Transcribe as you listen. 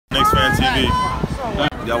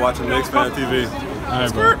Y'all watching Knicks Fan TV. All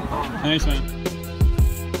right, bro. Thanks, man.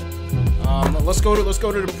 Let's go to the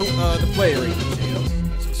player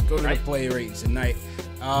ratings. Let's go to the player ratings tonight.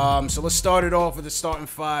 So let's start it off with the starting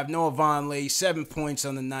five. Noah Vonleh, 7 points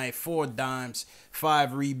on the night, 4 dimes,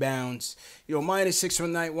 5 rebounds. -6 for the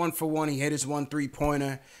night, 1 for 1. He hit his 1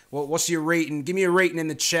 3-pointer. Well, what's your rating? Give me a rating in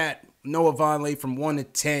the chat. Noah Vonleh from 1 to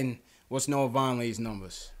 10. What's Noah Vonleh's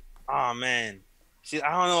numbers? Oh man, see,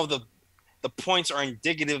 I don't know if the points are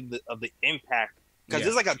indicative of the impact, because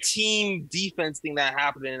there's like a team defense thing that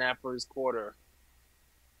happened in that first quarter,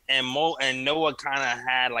 and Noah kind of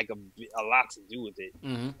had like a lot to do with it,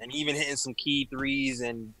 and even hitting some key threes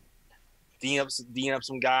and D'ing up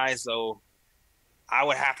some guys. So I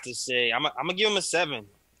would have to say I'm gonna give him a 7.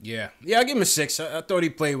 Yeah, I give him a 6. I thought he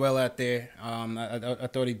played well out there. I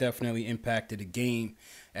thought he definitely impacted the game,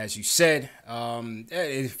 as you said.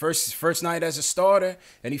 First night as a starter,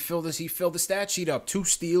 and he filled the stat sheet up. 2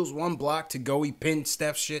 steals, 1 block to go. He pinned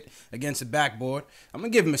Steph shit against the backboard. I'm gonna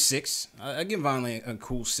give him a 6. I give Vonleh a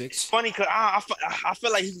cool 6. It's funny because I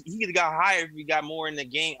feel like he could have got higher if he got more in the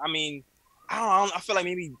game. I mean, I feel like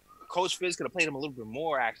maybe Coach Fizz could have played him a little bit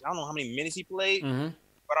more. Actually, I don't know how many minutes he played.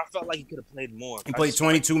 But I felt like he could have played more. He played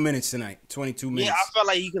 22 minutes tonight. 22 minutes. Yeah, I felt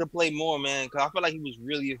like he could have played more, man. Because I felt like he was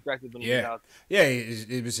really effective when he was out there. Yeah,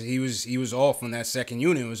 he was off when that second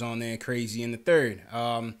unit was on there, crazy in the third.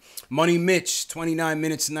 Money Mitch, 29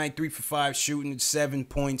 minutes tonight, 3 for 5 shooting, 7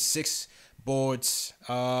 points, 6 boards,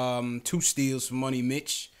 2 steals for Money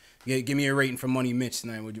Mitch. Give me a rating for Money Mitch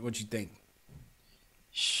tonight. What you think?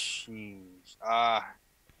 Sheesh. I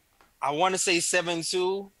want to say 7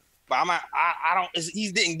 too. But I don't.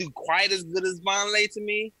 He didn't do quite as good as Vonleh to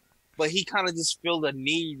me, but he kind of just felt a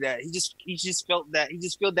need that he just felt that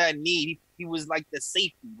need. He was like the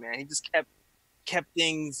safety man. He just kept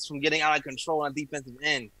things from getting out of control on the defensive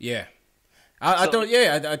end. Yeah, I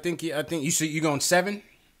think you going 7.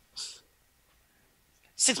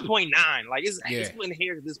 6.9. Like it's splitting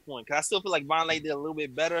hairs at this point because I still feel like Vonleh did a little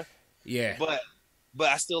bit better. Yeah, But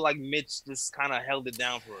I still like Mitch just kind of held it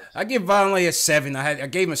down for us. I give Vonleh a 7. I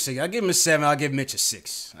gave him a 6. I give him a 7. I'll give Mitch a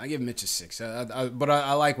 6. But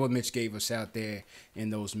I like what Mitch gave us out there in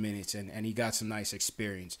those minutes, and he got some nice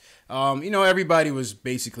experience. Everybody was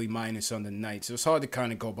basically minus on the night, so it's hard to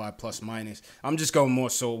kind of go by plus minus. I'm just going more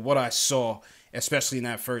so what I saw, especially in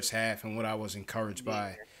that first half, and what I was encouraged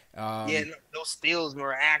by. Those steals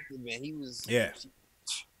were active, man. He was. Yeah.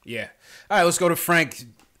 All right, let's go to Frank.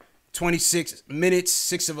 26 minutes,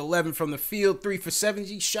 6 of 11 from the field, 3 for 7.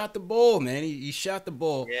 He shot the ball, man. He shot the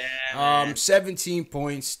ball. Yeah, 17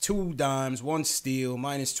 points, 2 dimes, 1 steal,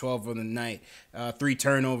 -12 on the night, 3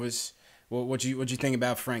 turnovers. What'd you think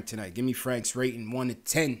about Frank tonight? Give me Frank's rating, 1 to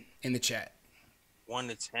 10 in the chat. 1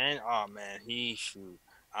 to 10. Oh man,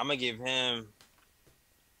 I'm gonna give him.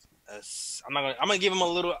 I'm gonna give him a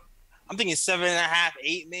little. I'm thinking 7.5,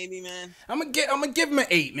 8 maybe, man. I'm gonna give him an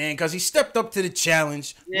 8, man, because he stepped up to the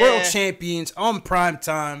challenge. World champions on prime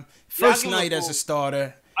time. First night as a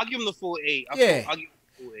starter. I'll give him the full 8. I'll give him the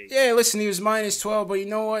full 8. Yeah, listen, he was -12, but you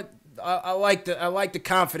know what? I like the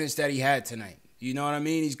confidence that he had tonight. You know what I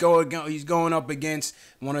mean? He's going up against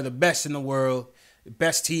one of the best in the world,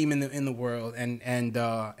 best team in the world, and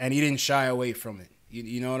he didn't shy away from it.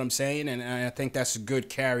 You know what I'm saying? And I think that's a good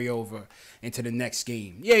carryover into the next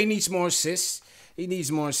game. Yeah, he needs more assists.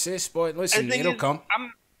 But listen, it'll come.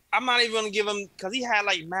 I'm not even going to give him – because he had,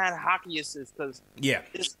 like, mad hockey assists. Because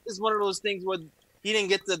it's one of those things where he didn't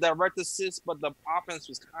get the direct assist, but the offense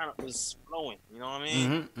was flowing. You know what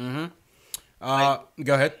I mean?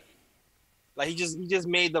 Go ahead. Like, he just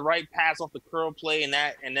made the right pass off the curl play and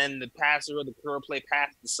then the passer of the curl play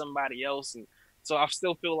passed to somebody else. And so I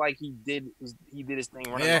still feel like he did his thing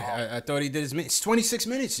running the ball. I thought he did his minutes. 26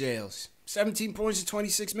 minutes, Jails. 17 points in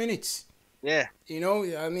 26 minutes. Yeah.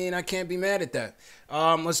 I mean, I can't be mad at that.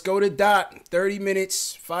 Let's go to Dot. 30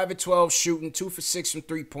 minutes, 5 of 12 shooting, 2 for 6 from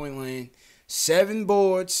three-point land, 7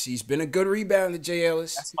 boards. He's been a good rebounder, Jay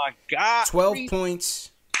Ellis. That's my God. 12 points,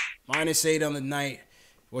 -8 on the night.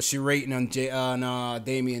 What's your rating on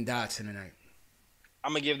Damyean Dotson tonight?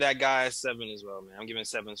 I'm going to give that guy a 7 as well, man. I'm giving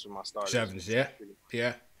 7s for my starters. 7s,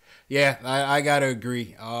 yeah. I got to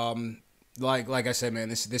agree. Like I said, man,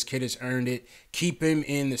 this kid has earned it. Keep him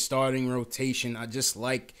in the starting rotation. I just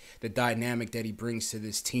like the dynamic that he brings to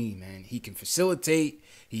this team, man. He can facilitate.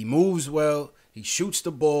 He moves well. He shoots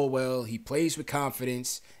the ball well. He plays with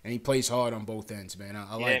confidence, and he plays hard on both ends, man.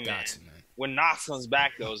 I like Dotson, man. When Knox comes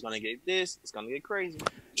back, though, it's going to get crazy.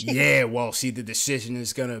 Yeah, well, see, the decision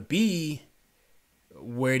is going to be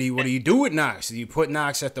what do you do with Knox? Do you put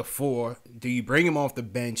Knox at the 4? Do you bring him off the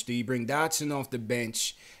bench? Do you bring Dotson off the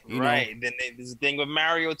bench? Right. Then there's a thing with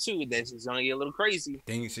Mario too. That's going to get a little crazy.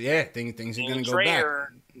 Things are going to go back.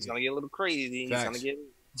 He's going to get a little crazy. Facts. He's going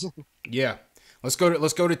to get. Yeah. Let's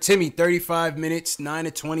go to Timmy. 35 minutes, 9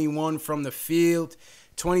 of 21 from the field,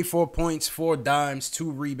 24 points, 4 dimes, 2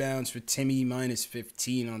 rebounds for Timmy, minus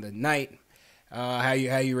 15 on the night. How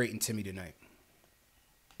you rating Timmy tonight?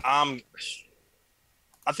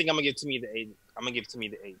 I think I'm gonna give Timmy the 8. I'm gonna give Timmy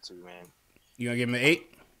the 8 too, man. You gonna give him an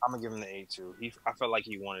 8? I'm gonna give him the 8 too. I felt like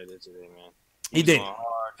he wanted it today, man. He did.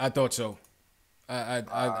 I thought so.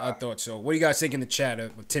 I thought so. What do you guys think in the chat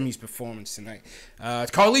of Timmy's performance tonight?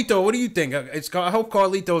 Carlito, what do you think? I hope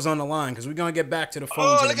Carlito's on the line because we're going to get back to the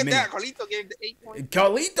phones in a minute. Look at that. Carlito gave the 8.3.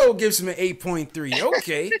 Carlito gives him an 8.3.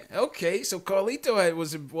 Okay. So Carlito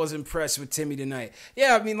was impressed with Timmy tonight.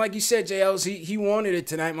 Yeah, I mean, like you said, JLs, he wanted it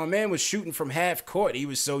tonight. My man was shooting from half court. He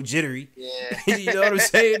was so jittery. Yeah. You know what I'm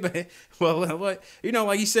saying? But, well, you know,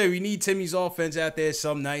 like you said, we need Timmy's offense out there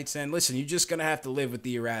some nights. And listen, you're just going to have to live with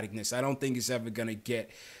the erraticness. I don't think it's ever going to get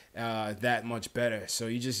that much better. So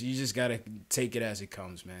you just got to take it as it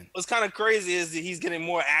comes, man. What's kind of crazy is that he's getting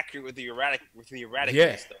more accurate with the erraticness,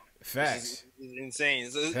 yeah, though. Facts. It's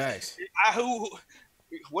insane. So, facts.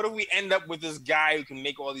 What if we end up with this guy who can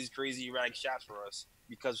make all these crazy erratic shots for us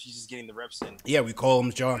because he's just getting the reps in? Yeah, we call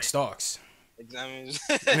him John Starks. I mean,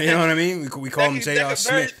 you know what I mean? We call him J.R.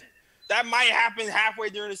 Smith. That might happen halfway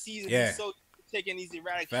during the season. Yeah. He's so taking these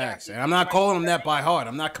erratic facts. shots. And I'm not calling him that by heart.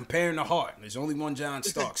 I'm not comparing the heart. There's only one John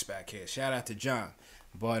Starks back here. Shout out to John.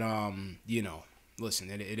 But, you know, listen,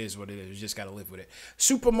 it is what it is. You just got to live with it.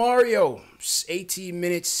 Super Mario, 18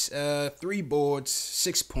 minutes, 3 boards,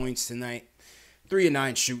 6 points tonight. 3 of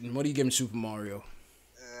 9 shooting. What do you give him, Super Mario?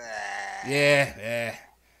 Yeah.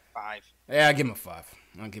 5. Yeah, I'll give him a 5.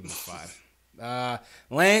 I'll give him a 5.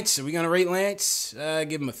 Lance, are we going to rate Lance?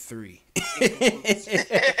 Give him a 3.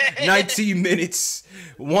 19 minutes,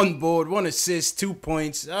 1 board, 1 assist, 2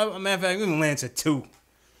 points. Matter of fact, I'm giving Lance a 2.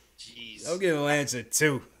 Jeez. I'll give Lance a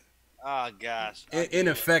 2. Oh, gosh.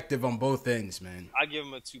 Ineffective on both ends, man. I give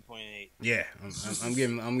him a 2.8. Yeah, I'm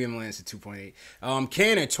giving Lance a 2.8.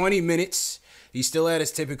 Canner, 20 minutes. He still had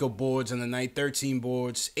his typical boards on the night. 13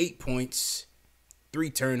 boards, 8 points,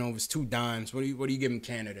 3 turnovers, 2 dimes. What do you give him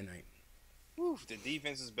Canner tonight? The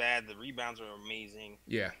defense is bad. The rebounds are amazing.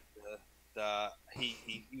 Yeah.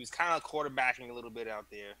 He was kind of quarterbacking a little bit out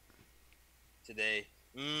there today.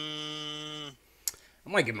 I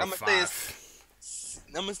might give him a 5.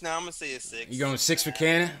 I'm gonna say a 6. You going 6 for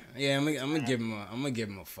Cannon? Yeah, I'm gonna give him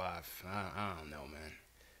a 5. I don't know, man.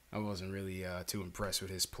 I wasn't really too impressed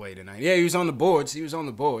with his play tonight. Yeah, he was on the boards.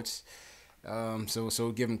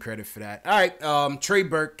 So give him credit for that. All right, Trey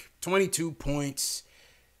Burke, 22 points.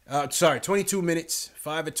 22 minutes,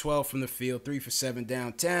 5 of 12 from the field, 3 for 7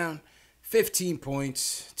 downtown, 15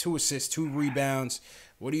 points, 2 assists, 2 rebounds.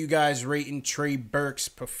 What are you guys rating Trey Burke's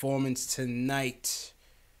performance tonight?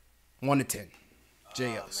 1 to 10.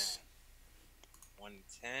 J. Ellis. 1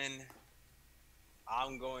 to 10.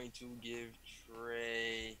 I'm going to give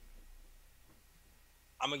Trey.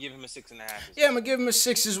 I'm gonna give him a 6.5. Yeah, I'm gonna give him a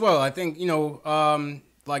 6 as well. I think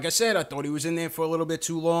like I said, I thought he was in there for a little bit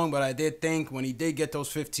too long, but I did think when he did get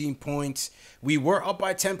those 15 points, we were up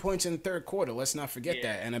by 10 points in the third quarter. Let's not forget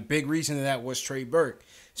that. And a big reason of that was Trey Burke.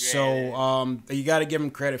 Yeah. So you got to give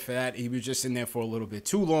him credit for that. He was just in there for a little bit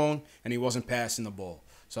too long, and he wasn't passing the ball.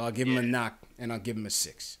 So I'll give him a knock, and I'll give him a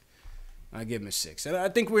 6. And I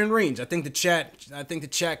think we're in range. I think the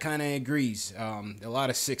chat kind of agrees. A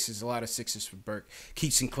lot of sixes for Burke.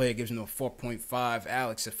 Keith Sinclair gives him a 4.5.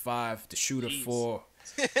 Alex a 5. The shooter 4.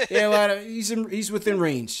 Yeah, he's within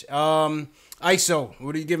range. ISO,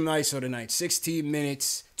 what do you give him ISO tonight? 16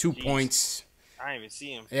 minutes, 2 points. I didn't even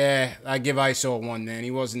see him. Yeah, I give ISO a 1, man.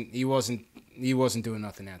 He wasn't doing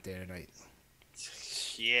nothing out there tonight.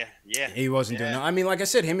 Yeah. He wasn't doing nothing. I mean, like I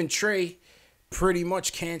said, him and Trey pretty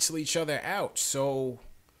much cancel each other out. So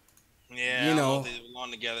yeah, you know, they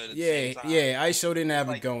belong together at the same time. Yeah, ISO didn't have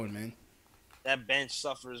it going, man. That bench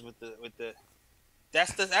suffers with the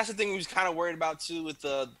That's the thing we was kind of worried about too with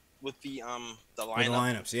the lineup. With the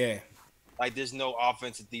lineups, yeah. Like there's no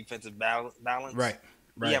offensive defensive balance. Right.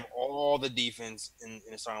 You have all the defense in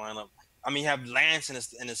the starting lineup. I mean, you have Lance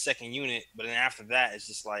in the second unit, but then after that, it's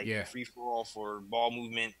just like free for all for ball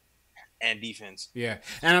movement and defense. Yeah,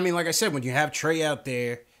 and I mean, like I said, when you have Trey out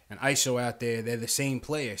there and ISO out there, they're the same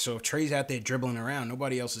player. So if Trey's out there dribbling around,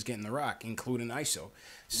 nobody else is getting the rock, including ISO.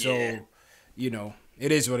 So, you know.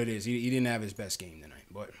 It is what it is. He didn't have his best game tonight,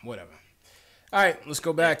 but whatever. All right, let's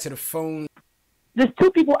go back to the phone. There's 2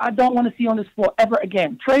 people I don't want to see on this floor ever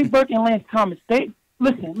again. Trey Burke and Lance Thomas.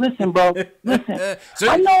 Listen, bro. Listen.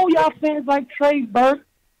 I know y'all fans like Trey Burke.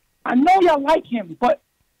 I know y'all like him, but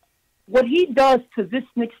what he does to this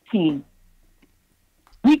Knicks team,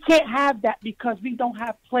 we can't have that because we don't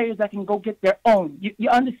have players that can go get their own. You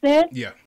understand? Yeah.